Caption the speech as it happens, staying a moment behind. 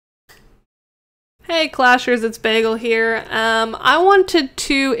Hey Clashers, it's Bagel here. I wanted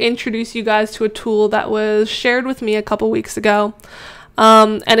to introduce you guys to a tool that was shared with me a couple weeks ago.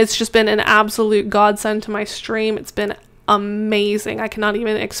 And it's just been an absolute godsend to my stream. It's been amazing. I cannot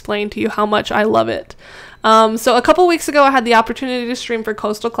even explain to you how much I love it. So a couple weeks ago I had the opportunity to stream for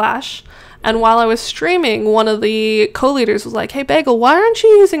Coastal Clash. And while I was streaming, one of the co-leaders was like, "Hey Bagel, why aren't you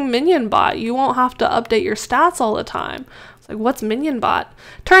using Minion Bot? You won't have to update your stats all the time." Like, what's Minion Bot?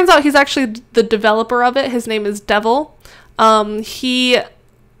 Turns out he's actually the developer of it. His name is Devil. He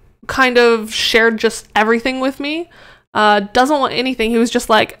kind of shared just everything with me. Doesn't want anything. He was just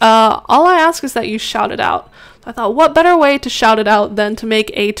like, all I ask is that you shout it out. So I thought, what better way to shout it out than to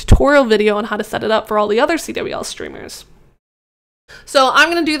make a tutorial video on how to set it up for all the other CWL streamers. So I'm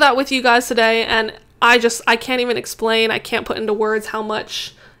going to do that with you guys today, and I can't even explain, I can't put into words how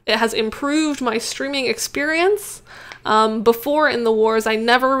much it has improved my streaming experience. Before in the wars, I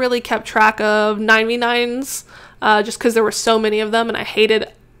never really kept track of 9v9s, just because there were so many of them and I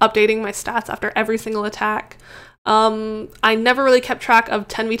hated updating my stats after every single attack. I never really kept track of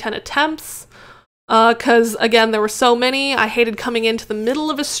 10v10 attempts, because again, there were so many. I hated coming into the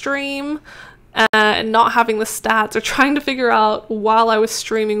middle of a stream and not having the stats, or trying to figure out while I was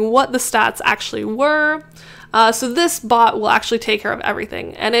streaming what the stats actually were. So this bot will actually take care of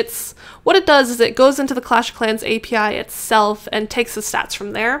everything, and what it does is it goes into the Clash of Clans API itself and takes the stats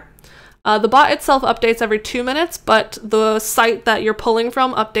from there. The bot itself updates every 2 minutes, but the site that you're pulling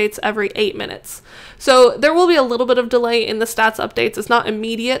from updates every 8 minutes. So there will be a little bit of delay in the stats updates. It's not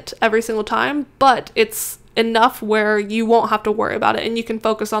immediate every single time, but it's enough where you won't have to worry about it, and you can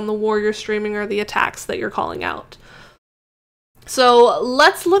focus on the war you're streaming or the attacks that you're calling out. So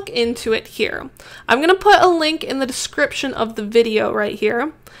let's look into it here. I'm going to put a link in the description of the video right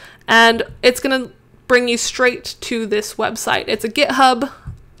here, and it's going to bring you straight to this website. It's a GitHub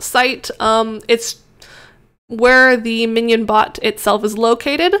site. It's where the Minion Bot itself is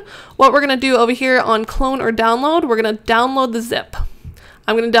located. What we're going to do over here on clone or download, we're going to download the zip.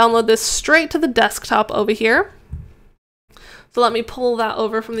 I'm going to download this straight to the desktop over here. So let me pull that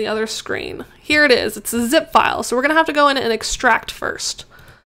over from the other screen. Here it is. It's a zip file. So we're going to have to go in and extract first.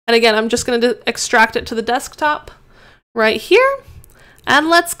 And again, I'm just going to extract it to the desktop right here. And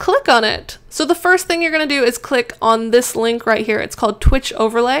let's click on it. So the first thing you're going to do is click on this link right here. It's called Twitch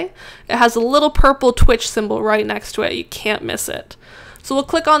Overlay. It has a little purple Twitch symbol right next to it. You can't miss it. So we'll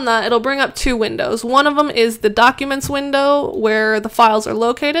click on that. It'll bring up two windows. One of them is the Documents window where the files are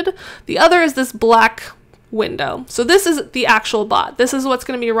located. The other is this black window. So this is the actual bot. This is what's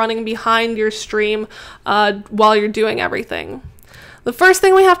going to be running behind your stream while you're doing everything. The first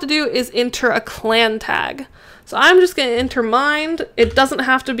thing we have to do is enter a clan tag. So I'm just going to enter mine. It doesn't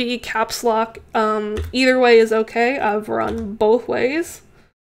have to be caps lock. Either way is okay. I've run both ways.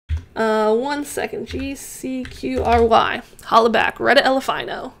 1 second. GCQRY. Holla back. Reddit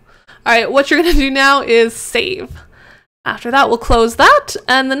Elefino. Alright, what you're going to do now is save. After that, we'll close that,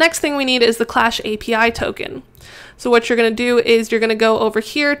 and the next thing we need is the Clash API token. So what you're going to do is you're going to go over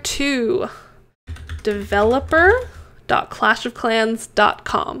here to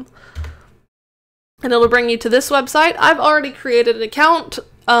developer.clashofclans.com, and it'll bring you to this website. I've already created an account,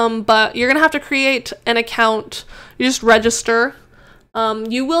 but you're going to have to create an account. You just register.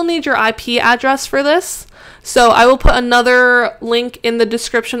 You will need your IP address for this. So I will put another link in the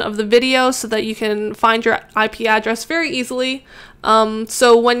description of the video so that you can find your IP address very easily.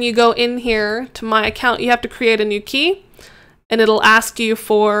 So when you go in here to my account, you have to create a new key, and it'll ask you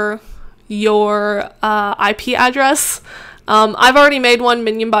for your IP address. I've already made one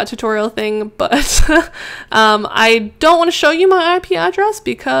Minion Bot tutorial thing, but I don't want to show you my IP address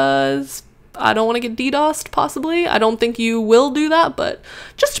because I don't want to get DDoSed, possibly. I don't think you will do that, but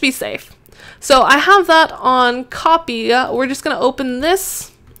just to be safe. So I have that on copy. We're just going to open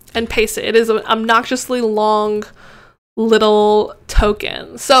this and paste it. It is an obnoxiously long little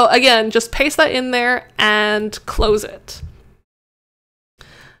token. So again, just paste that in there and close it.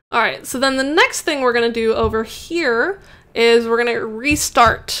 All right, so then the next thing we're going to do over here is we're going to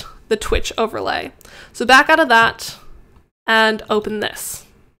restart the Twitch overlay. So back out of that and open this.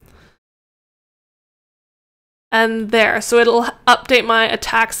 And there, so it'll update my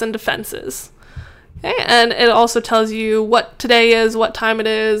attacks and defenses. Okay, and it also tells you what today is, what time it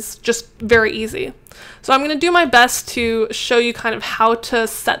is, just very easy. So I'm going to do my best to show you kind of how to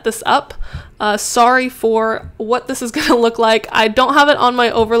set this up. Sorry for what this is going to look like. I don't have it on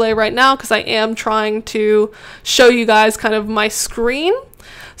my overlay right now because I am trying to show you guys kind of my screen.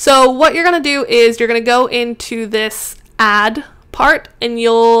 So what you're going to do is you're going to go into this add part, and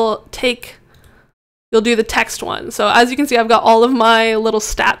you'll do the text one. So as you can see, I've got all of my little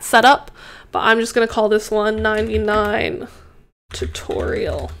stats set up, but I'm just gonna call this one 9v9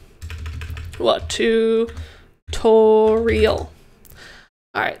 tutorial. What? Tutorial.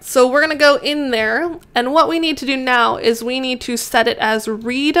 All right, so we're gonna go in there, and what we need to do now is we need to set it as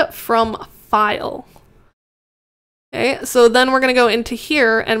read from file. Okay, so then we're gonna go into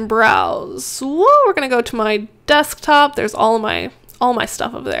here and browse. Whoa, we're gonna go to my desktop. There's all my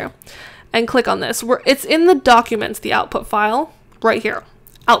stuff over there, and click on this. It's in the documents, the output file, right here,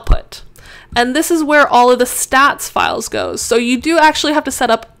 output. And this is where all of the stats files goes. So you do actually have to set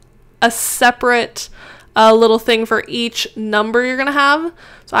up a separate little thing for each number you're gonna have.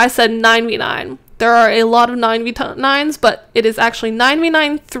 So I said 9v9. There are a lot of 9v9s, but it is actually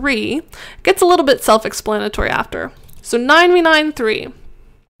 9v9 3. It gets a little bit self-explanatory after. So 9v9 3.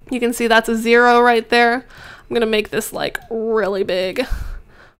 You can see that's a 0 right there. I'm gonna make this like really big.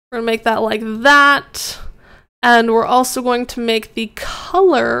 We're gonna make that like that. And we're also going to make the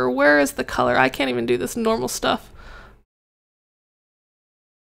color. Where is the color? I can't even do this normal stuff.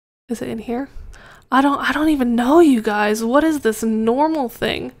 Is it in here? I don't even know, you guys. What is this normal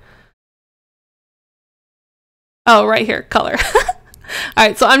thing? Oh, right here, color. All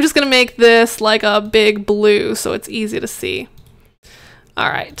right, so I'm just gonna make this like a big blue so it's easy to see. All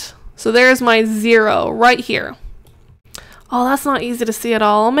right, so there's my 0 right here. Oh, that's not easy to see at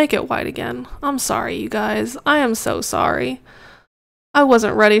all. I'll make it white again. I'm sorry, you guys. I am so sorry. I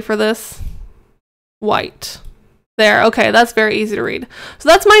wasn't ready for this. White. There, okay, that's very easy to read. So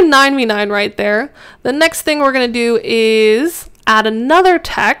that's my 9v9 right there. The next thing we're gonna do is add another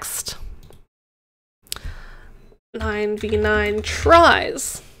text. 9v9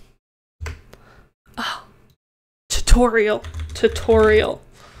 tries. Oh, tutorial.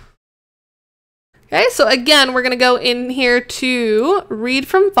 Okay, so again, we're gonna go in here to read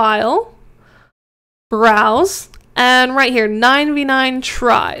from file, browse, and right here, 9v9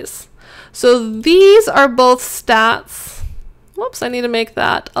 tries. So these are both stats. Whoops, I need to make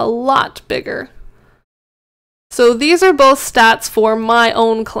that a lot bigger. So these are both stats for my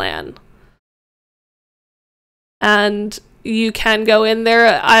own clan. And you can go in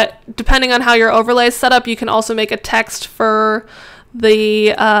there, depending on how your overlay is set up, you can also make a text for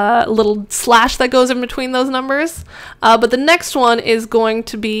the little slash that goes in between those numbers. But the next one is going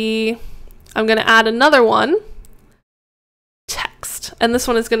to be, I'm going to add another one, text. And this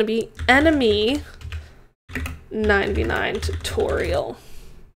one is going to be enemy 9v9 tutorial.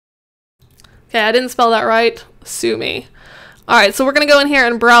 Okay, I didn't spell that right. Sue me. All right, so we're going to go in here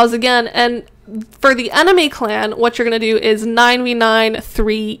and browse again. And for the enemy clan, what you're going to do is 9v9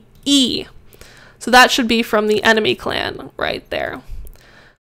 3e. So that should be from the enemy clan right there.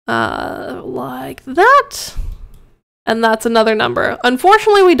 Like that. And that's another number.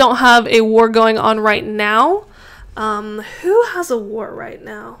 Unfortunately, we don't have a war going on right now. Who has a war right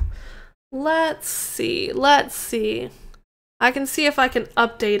now? Let's see. I can see if I can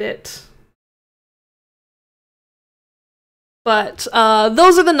update it. But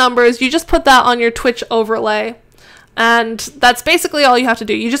those are the numbers. You just put that on your Twitch overlay. And that's basically all you have to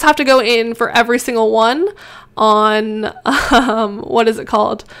do. You just have to go in for every single one on, what is it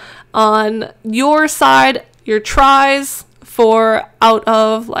called? On your side, your tries for out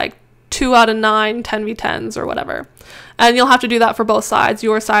of like 2 out of 9, 10v10s or whatever. And you'll have to do that for both sides,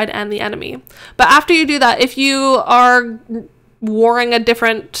 your side and the enemy. But after you do that, if you are warring a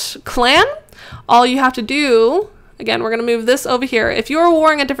different clan, all you have to do, again, we're going to move this over here. If you're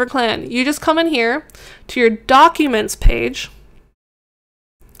warring a different clan, you just come in here to your documents page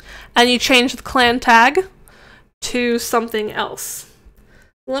and you change the clan tag to something else.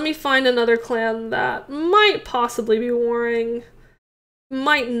 Let me find another clan that might possibly be warring,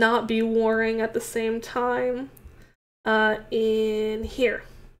 might not be warring at the same time in here.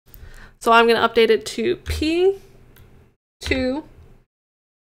 So I'm going to update it to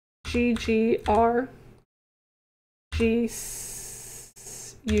P2GGR GUC,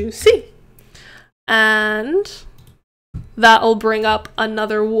 and that'll bring up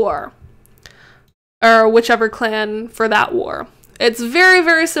another war, or whichever clan for that war. It's very,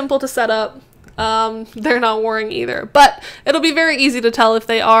 very simple to set up. They're not warring either, but it'll be very easy to tell if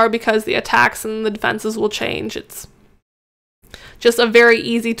they are because the attacks and the defenses will change. It's just a very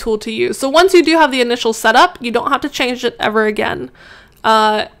easy tool to use. So once you do have the initial setup, you don't have to change it ever again.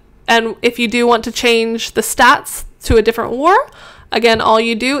 And if you do want to change the stats to a different war, again, all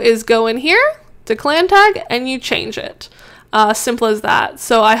you do is go in here to clan tag and you change it. Simple as that.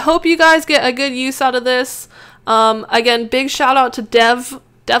 So I hope you guys get a good use out of this. Again, big shout out to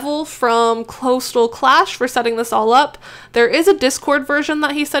Devil from Coastal Clash for setting this all up. There is a Discord version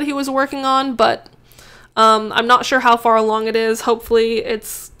that he said he was working on, but I'm not sure how far along it is. Hopefully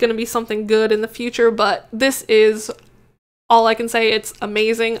it's going to be something good in the future, but this is all I can say. It's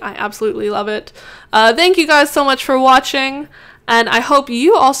amazing. I absolutely love it. Thank you guys so much for watching, and I hope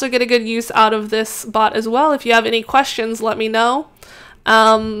you also get a good use out of this bot as well. If you have any questions, let me know.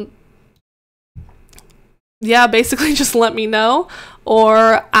 Yeah, basically just let me know,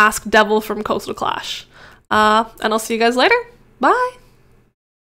 or ask Devil from Coastal Clash. And I'll see you guys later. Bye!